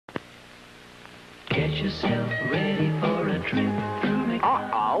Get yourself ready for a trip through McDonald's.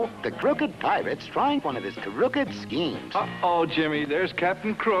 Uh-oh, the crooked pirate's trying one of his crooked schemes. Uh-oh, Jimmy, there's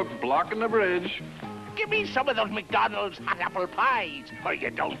Captain Crook blocking the bridge. Give me some of those McDonald's hot apple pies, or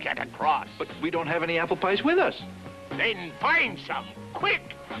you don't get across. But we don't have any apple pies with us. Then find some, quick.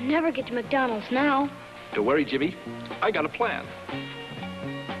 I'll never get to McDonald's now. Don't worry, Jimmy. I got a plan.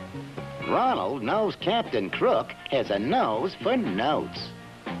 Ronald knows Captain Crook has a nose for notes.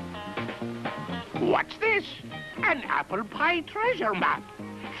 What's this? An apple pie treasure map.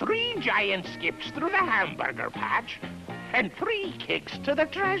 3 giant skips through the hamburger patch, and 3 kicks to the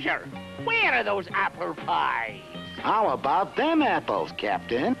treasure. Where are those apple pies? How about them apples,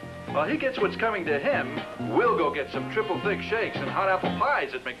 Captain? While he gets what's coming to him, we'll go get some triple thick shakes and hot apple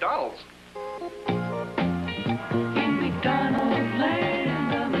pies at McDonald's. In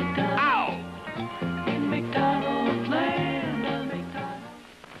McDonaldland, a McDonald's. Ow! In McDonaldland, a McDonald's.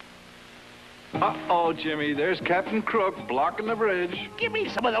 Uh-oh, Jimmy, there's Captain Crook blocking the bridge. Give me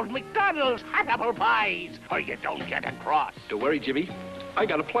some of those McDonald's hot apple pies, or you don't get across. Don't worry, Jimmy. I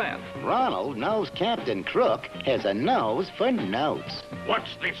got a plan. Ronald knows Captain Crook has a nose for notes.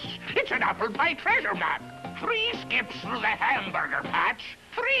 What's this? It's an apple pie treasure map. 3 skips through the hamburger patch,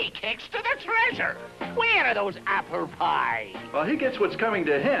 3 kicks to the treasure. Where are those apple pies? While he gets what's coming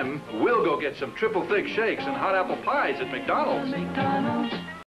to him, we'll go get some triple thick shakes and hot apple pies at McDonald's. McDonald's.